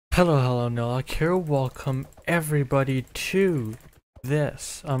Hello, Noah here. Welcome everybody to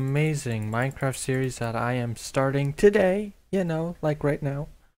this amazing Minecraft series that I am starting today. You know, like right now.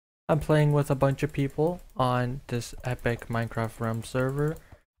 I'm playing with a bunch of people on this epic Minecraft Realm server.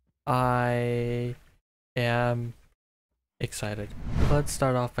 I am excited. Let's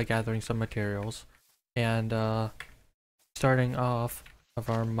start off by gathering some materials and starting off of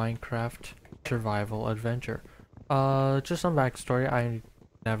our Minecraft survival adventure. Just some backstory. I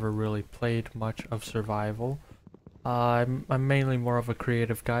never really played much of survival. I'm mainly more of a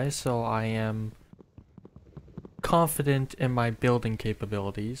creative guy, so I am confident in my building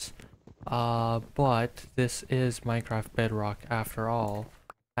capabilities. But this is Minecraft Bedrock after all,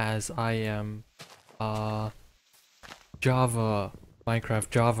 as I am Minecraft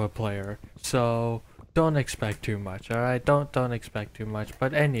Java player. So don't expect too much, alright? Don't expect too much.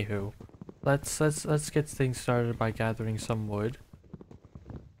 But anywho, let's get things started by gathering some wood.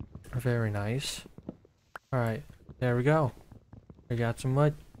 Very nice. Alright, there we go. We got some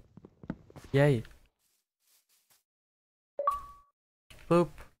wood. Yay. Boop.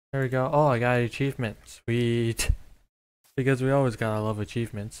 There we go. Oh, I got an achievement. Sweet. Because we always gotta love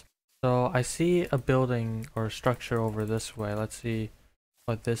achievements. So I see a building or structure over this way. Let's see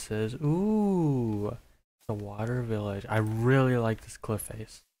what this is. Ooh, the water village. I really like this cliff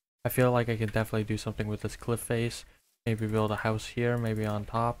face. I feel like I can definitely do something with this cliff face. Maybe build a house here, maybe on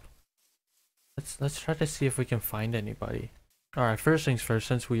top. Let's try to see if we can find anybody. Alright, first things first,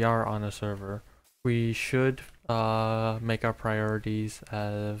 since we are on a server, we should make our priorities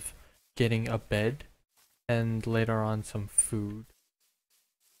of getting a bed and later on some food.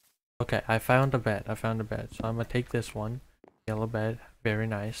 Okay, I found a bed. So I'm gonna take this one. Yellow bed, very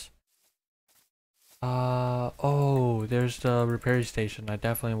nice. Oh, there's the repair station. I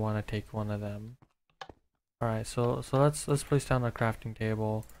definitely want to take one of them. Alright, so let's place down our crafting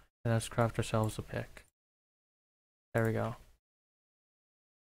table. And let's craft ourselves a pick. There we go.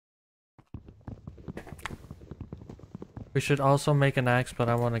 We should also make an axe, but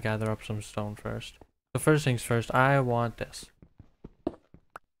I want to gather up some stone first. So first things first, I want this.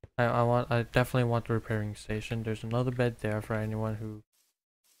 I definitely want the repairing station. There's another bed there for anyone who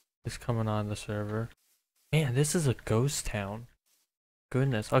is coming on the server. Man, this is a ghost town.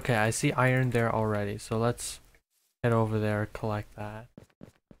 Goodness. Okay, I see iron there already. So let's head over there, collect that.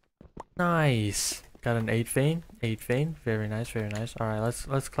 Nice. Got an 8 vein. 8 vein. Very nice, very nice. Alright,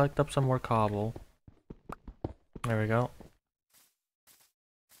 let's collect up some more cobble. There we go.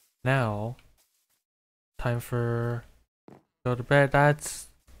 Now, time for go to bed. That's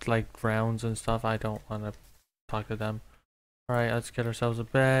like rounds and stuff. I don't want to talk to them. Alright, let's get ourselves a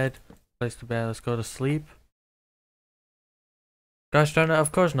bed. Place the bed. Let's go to sleep. Gosh darn it,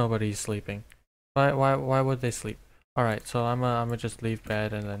 of course nobody's sleeping. Why would they sleep? Alright, so I'm gonna just leave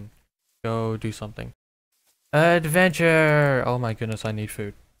bed and then go do something. Adventure! Oh my goodness, I need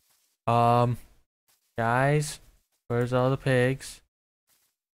food. Guys, where's all the pigs?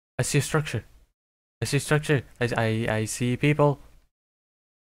 I see a structure. I see people.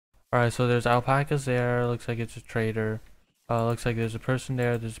 Alright, so there's alpacas there. Looks like it's a trader. Looks like there's a person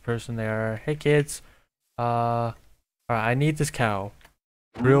there. There's a person there. Hey kids. Alright, I need this cow.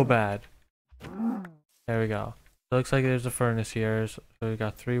 Real bad. There we go. Looks like there's a furnace here, so we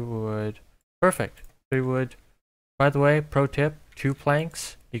got 3 wood. Perfect. 3 wood. By the way, pro tip, 2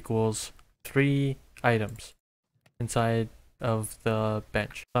 planks equals 3 items inside of the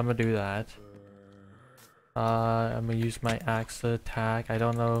bench. So I'm gonna do that. I'm gonna use my axe to attack. I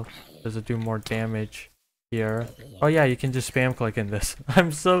don't know, does it do more damage here? Oh yeah, you can just spam click in this.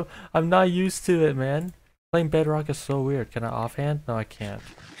 I'm not used to it, man. Playing Bedrock is so weird. Can I offhand? No, I can't.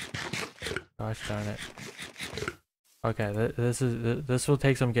 Gosh darn it. Okay, this will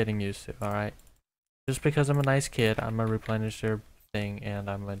take some getting used to. All right, just because I'm a nice kid, I'm gonna replenish their thing, and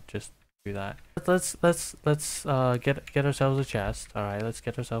I'm gonna just do that. Let's get ourselves a chest. All right, let's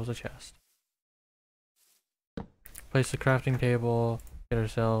get ourselves a chest. Place the crafting table. Get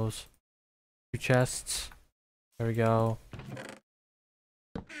ourselves 2 chests. There we go.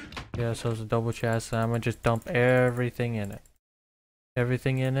 Get ourselves a double chest, and I'm gonna just dump everything in it.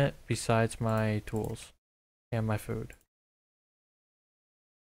 Everything in it besides my tools and my food.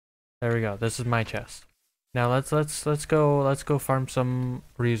 There we go. This is my chest. Now let's go farm some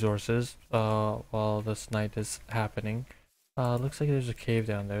resources while this night is happening. Looks like there's a cave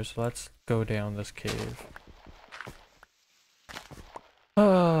down there, so let's go down this cave.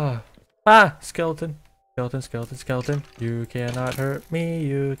 Skeleton. Skeleton. You cannot hurt me.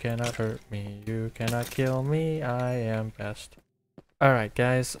 You cannot hurt me. You cannot kill me. I am best. Alright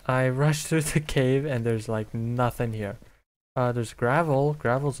guys, I rushed through the cave and there's like nothing here. There's gravel.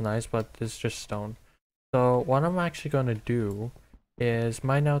 Gravel's nice, but it's just stone. So what I'm actually gonna do is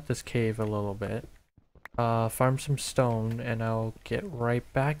mine out this cave a little bit. Farm some stone, and I'll get right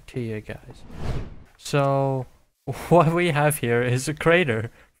back to you guys. So what we have here is a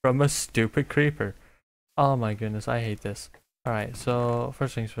crater from a stupid creeper. Oh my goodness, I hate this. Alright, so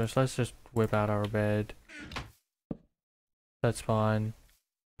first things first, let's just whip out our bed. That's fine.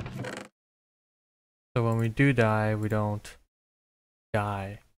 So when we do die, we don't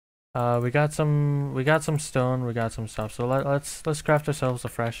die. We got some stone, we got some stuff. So let's craft ourselves a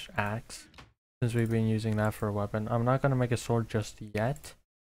fresh axe, since we've been using that for a weapon. I'm not gonna make a sword just yet,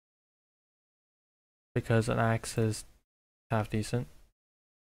 because an axe is half decent.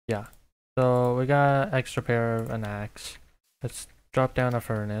 Yeah. So we got extra pair of an axe. Let's drop down a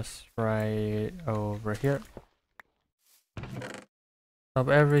furnace right over here. Dump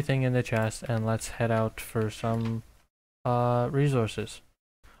everything in the chest, and let's head out for some resources.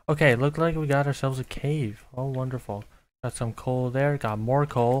 Okay, look like we got ourselves a cave. Oh, wonderful. Got some coal there, got more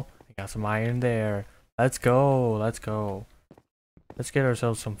coal, got some iron there. Let's go, let's go. Let's get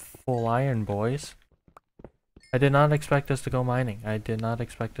ourselves some full iron, boys. I did not expect us to go mining. I did not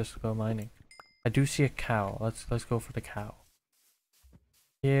expect us to go mining. I do see a cow. Let's go for the cow.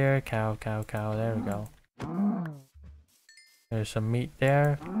 Here, cow, cow, cow. There we go. There's some meat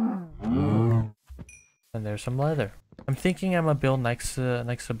there. And there's some leather. I'm thinking I'm gonna build next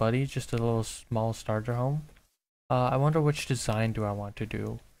to Buddy, just a little small starter home. I wonder which design do I want to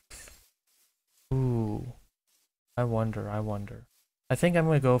do. Ooh. I wonder. I think I'm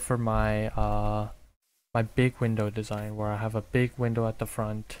gonna go for my my big window design, where I have a big window at the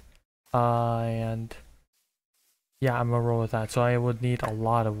front. And yeah, I'm gonna roll with that. So I would need a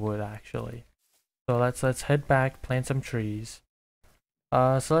lot of wood actually. So let's head back, plant some trees.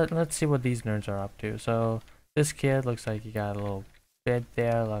 So let's see what these nerds are up to. So this kid looks like he got a little bed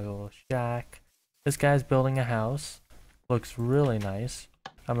there, like a little shack. This guy's building a house. Looks really nice.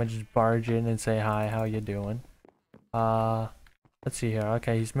 I'm gonna just barge in and say hi, how you doing? Let's see here.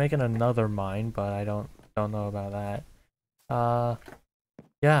 Okay, he's making another mine, but I don't know about that.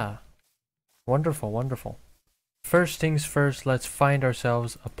 Yeah. Wonderful, wonderful. First things first, let's find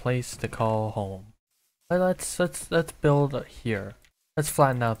ourselves a place to call home. Let's build here. Let's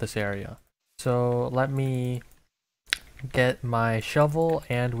flatten out this area. So let me get my shovel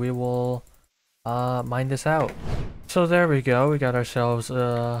and we will mine this out. So there we go. We got ourselves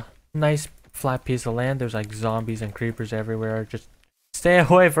a nice flat piece of land. There's like zombies and creepers everywhere. Just stay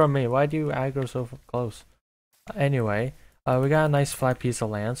away from me. Why do you aggro so close? Anyway, we got a nice flat piece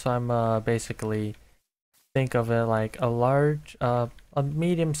of land. So I'm basically, think of it like a large, a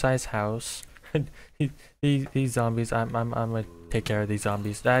medium-sized house. these zombies, I'm gonna take care of these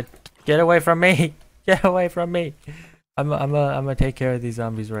zombies. Get away from me! Get away from me! I'm gonna take care of these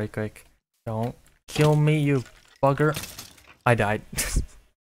zombies right quick. Don't kill me, you bugger! I died.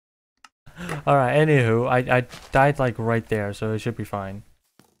 Alright, anywho, I died like right there, so it should be fine.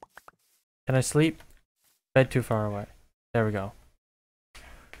 Can I sleep? Bed too far away. There we go.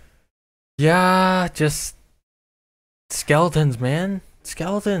 Yeah, just skeletons, man.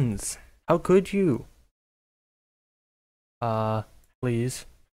 Skeletons. How could you? Please.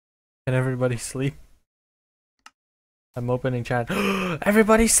 Can everybody sleep? I'm opening chat.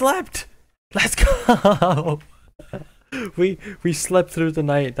 Everybody slept! Let's go! we slept through the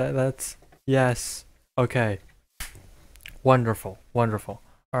night. That's yes. Okay. Wonderful. Wonderful.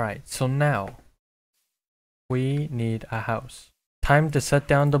 Alright, so now we need a house. Time to set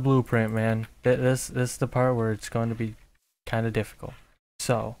down the blueprint, man. This is the part where it's going to be kind of difficult.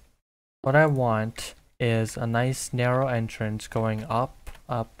 So what I want is a nice narrow entrance going up,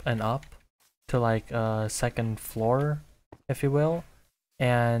 up, and up to like a second floor, if you will.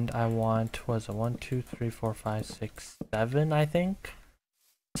 And I want, was it 1, 2, 3, 4, 5, 6, 7, I think?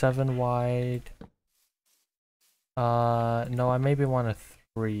 7 wide. No, I maybe want a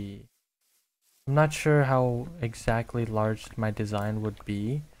 3. I'm not sure how exactly large my design would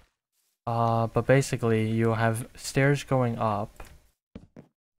be. But basically you have stairs going up.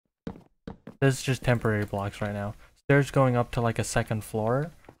 This is just temporary blocks right now. Stairs going up to like a second floor,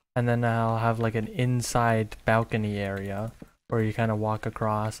 and then I'll have like an inside balcony area where you kind of walk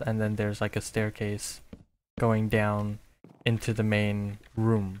across, and then there's like a staircase going down into the main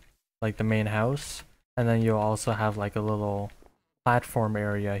room, like the main house. And then you'll also have like a little platform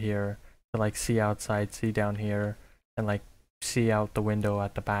area here to like see outside, see down here, and like see out the window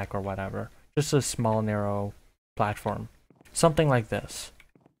at the back or whatever. Just a small narrow platform. Something like this.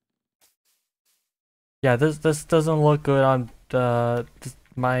 Yeah, this doesn't look good on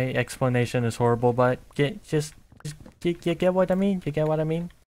my explanation is horrible, but just You get what I mean? You get what I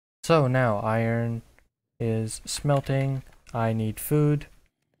mean? So now iron is smelting. I need food.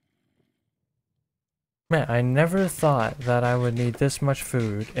 Man, I never thought that I would need this much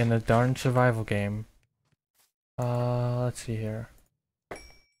food in a darn survival game. Let's see here.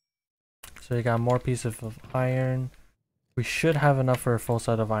 So you got more pieces of iron. We should have enough for a full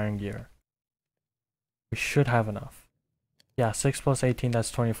set of iron gear. We should have enough. Yeah, 6 plus 18,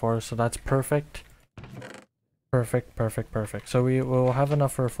 that's 24, so that's perfect. Perfect, perfect, perfect. So we will have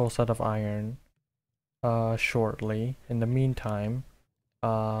enough for a full set of iron shortly. In the meantime,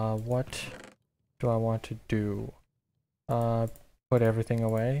 what do I want to do? Put everything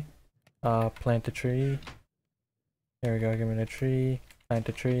away. Plant a tree. There we go, give me the tree. Plant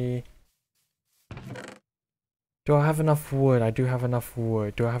a tree. Do I have enough wood? I do have enough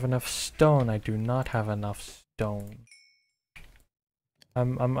wood. Do I have enough stone? I do not have enough stone.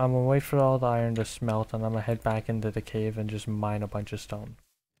 I'm gonna wait for all the iron to smelt, and I'm gonna head back into the cave and just mine a bunch of stone.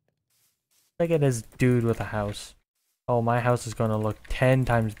 Look at this dude with a house. Oh, my house is gonna look 10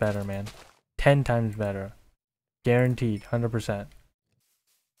 times better, man. 10 times better. Guaranteed, 100%.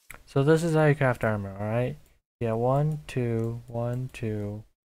 So this is how you craft armor, alright? Yeah, 1, 2, 1, 2.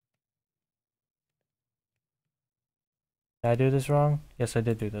 Did I do this wrong? Yes, I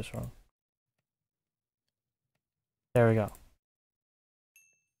did do this wrong. There we go.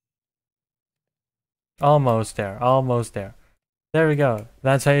 Almost there, almost there. There we go.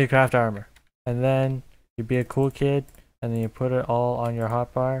 That's how you craft armor. And then you be a cool kid, and then you put it all on your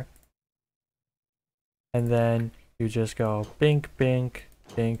hotbar. And then you just go bink, bink,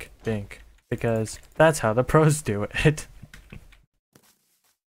 bink, bink. Because that's how the pros do it.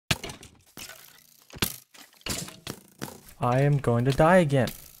 I am going to die again.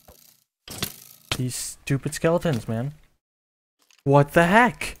 These stupid skeletons, man. What the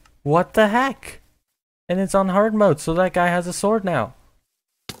heck? What the heck? And it's on hard mode, so that guy has a sword now.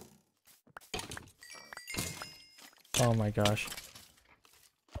 Oh my gosh.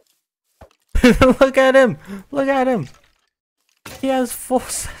 Look at him! Look at him! He has full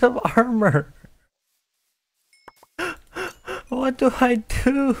set of armor. What do I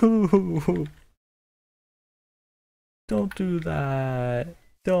do? Don't do that.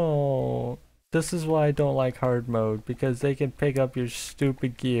 Don't. This is why I don't like hard mode, because they can pick up your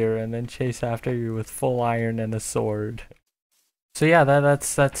stupid gear and then chase after you with full iron and a sword. So yeah,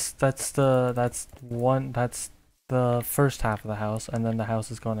 that's the first half of the house, and then the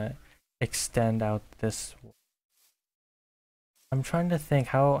house is gonna extend out this. I'm trying to think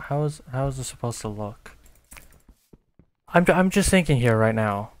how is this supposed to look? I'm just thinking here right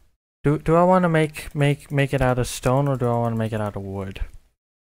now. Do I want to make it out of stone, or do I want to make it out of wood?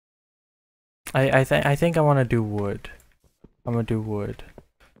 I think I want to do wood. I'm gonna do wood.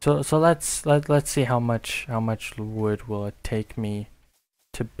 So let's see how much wood will it take me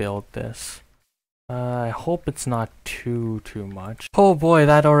to build this. I hope it's not too much. Oh boy,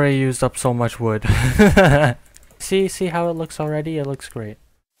 that already used up so much wood. See how it looks already? It looks great.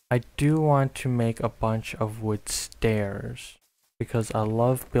 I do want to make a bunch of wood stairs, because I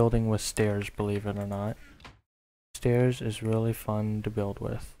love building with stairs, believe it or not. Stairs is really fun to build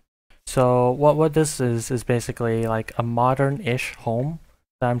with. So what this is basically like a modern-ish home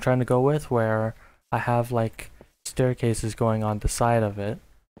that I'm trying to go with, where I have like staircases going on the side of it.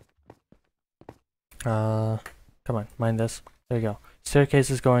 Come on, mind this. There you go.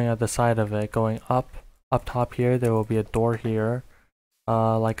 Staircases going at the side of it, going up top here. There will be a door here.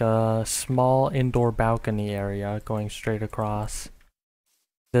 Like a small indoor balcony area going straight across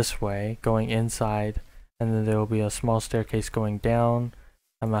this way, going inside, and then there will be a small staircase going down.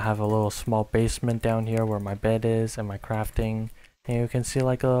 I'm gonna have a little small basement down here where my bed is and my crafting, and you can see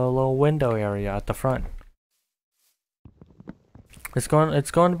like a little window area at the front. It's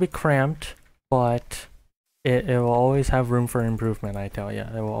going to be cramped, but it will always have room for improvement, I tell ya.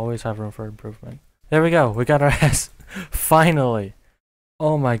 It will always have room for improvement. There we go, we got our ass. Finally!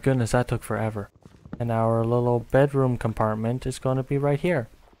 Oh my goodness, that took forever. And our little bedroom compartment is going to be right here.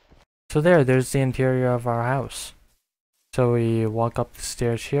 So there's the interior of our house. So we walk up the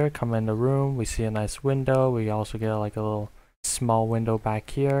stairs here, come in the room, we see a nice window, we also get like a little small window back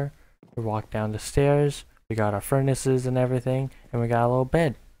here. We walk down the stairs, we got our furnaces and everything, and we got a little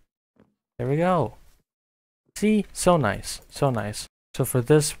bed. There we go. See? So nice, so nice. So for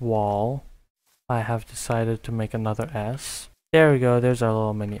this wall, I have decided to make another S. There we go, there's our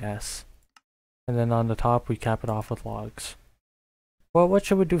little mini S. And then on the top we cap it off with logs. Well, what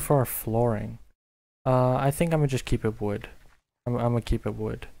should we do for our flooring? I think I'm gonna just keep it wood. I'm gonna keep it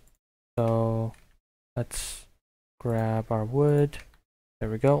wood. So let's grab our wood. There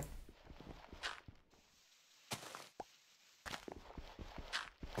we go.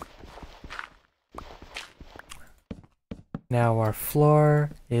 Now our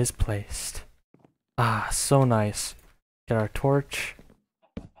floor is placed. Ah, so nice. Get our torch.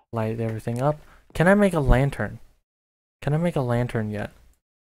 Light everything up. Can I make a lantern? Can I make a lantern yet?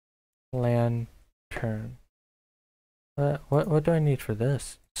 Lantern. What do I need for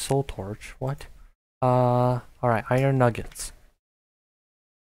this? Soul torch. What? Alright, iron nuggets.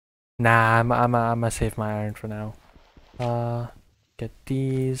 Nah, I'm gonna save my iron for now. Get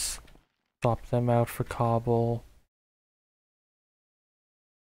these. Swap them out for cobble.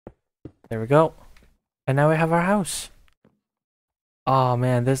 There we go. And now we have our house. Oh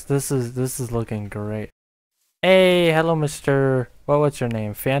man, this is looking great. Hey, hello Mr. What's your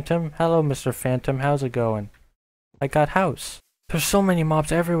name? Phantom? Hello Mr. Phantom, how's it going? I got house. There's so many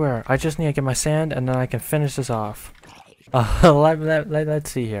mobs everywhere. I just need to get my sand and then I can finish this off.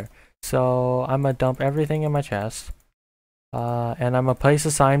 Let's see here. So I'm gonna dump everything in my chest. And I'm gonna place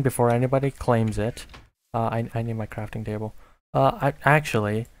a sign before anybody claims it. I need my crafting table. I'm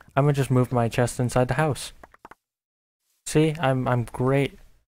gonna just move my chest inside the house. See, I'm great.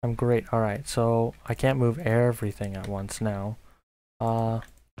 I'm great. Alright, so I can't move everything at once now.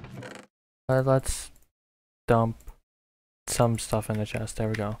 Let's dump some stuff in the chest. There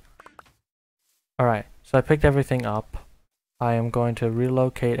we go. Alright, so I picked everything up. I am going to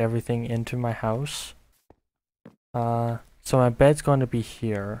relocate everything into my house. So my bed's going to be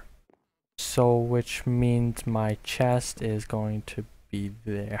here. So which means my chest is going to be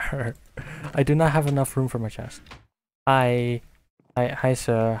there. I do not have enough room for my chest. Hi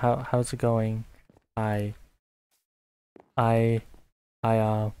sir, how's it going? How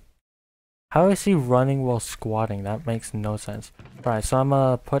is he running while squatting? That makes no sense. Alright, so I'm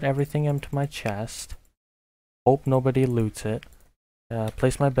gonna put everything into my chest. Hope nobody loots it.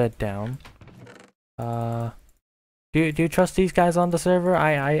 Place my bed down. Do you trust these guys on the server?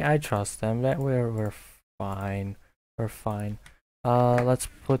 I trust them. That we're fine. We're fine. Let's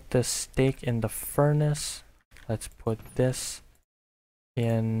put this steak in the furnace. Let's put this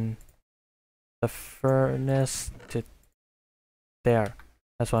in the furnace to there.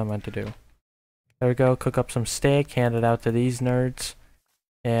 That's what I meant to do. There we go. Cook up some steak, hand it out to these nerds,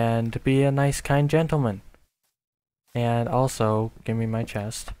 and be a nice, kind gentleman. And also, give me my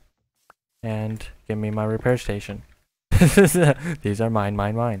chest, and give me my repair station. These are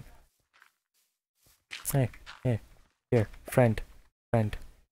mine. Hey, here, friend,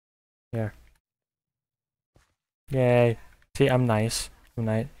 here. Yay. See, I'm nice.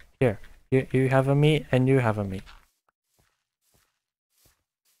 Here, you have a meat, and you have a meat.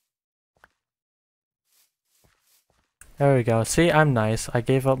 There we go. See, I'm nice. I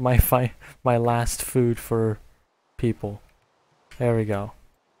gave up my my last food for people. There we go.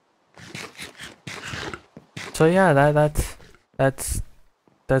 So yeah,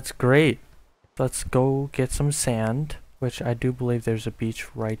 that's great. Let's go get some sand, which I do believe there's a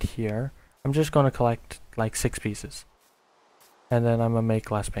beach right here. I'm just gonna collect like 6 pieces. And then I'm gonna make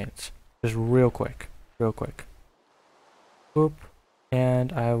glass paints. Just real quick. Boop.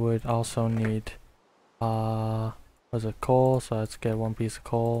 And I would also need was it coal? So let's get 1 piece of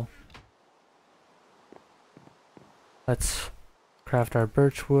coal. Let's craft our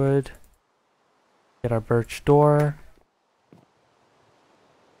birch wood. Get our birch door.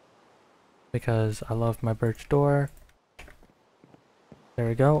 Because I love my birch door. There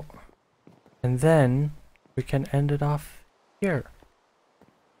we go. And then we can end it off here.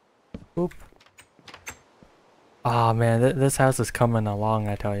 Boop. Ah, man, this house is coming along,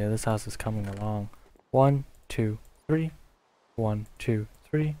 I tell you. This house is coming along. 1, 2, 3. 1, 2,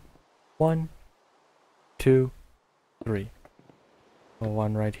 3. 1, 2, 3. Well,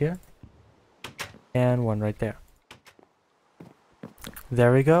 1 right here. And 1 right there.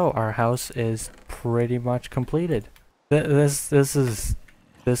 There we go. Our house is pretty much completed. This is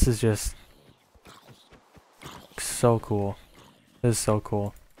just so cool. This is so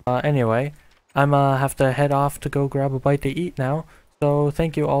cool. Anyway, I'm have to head off to go grab a bite to eat now. So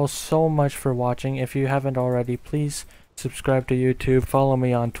thank you all so much for watching. If you haven't already, please subscribe to YouTube. Follow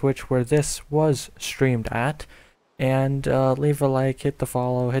me on Twitch where this was streamed at. And leave a like, hit the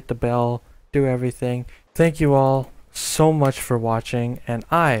follow, hit the bell, do everything. Thank you all so much for watching, and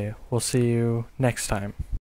I will see you next time.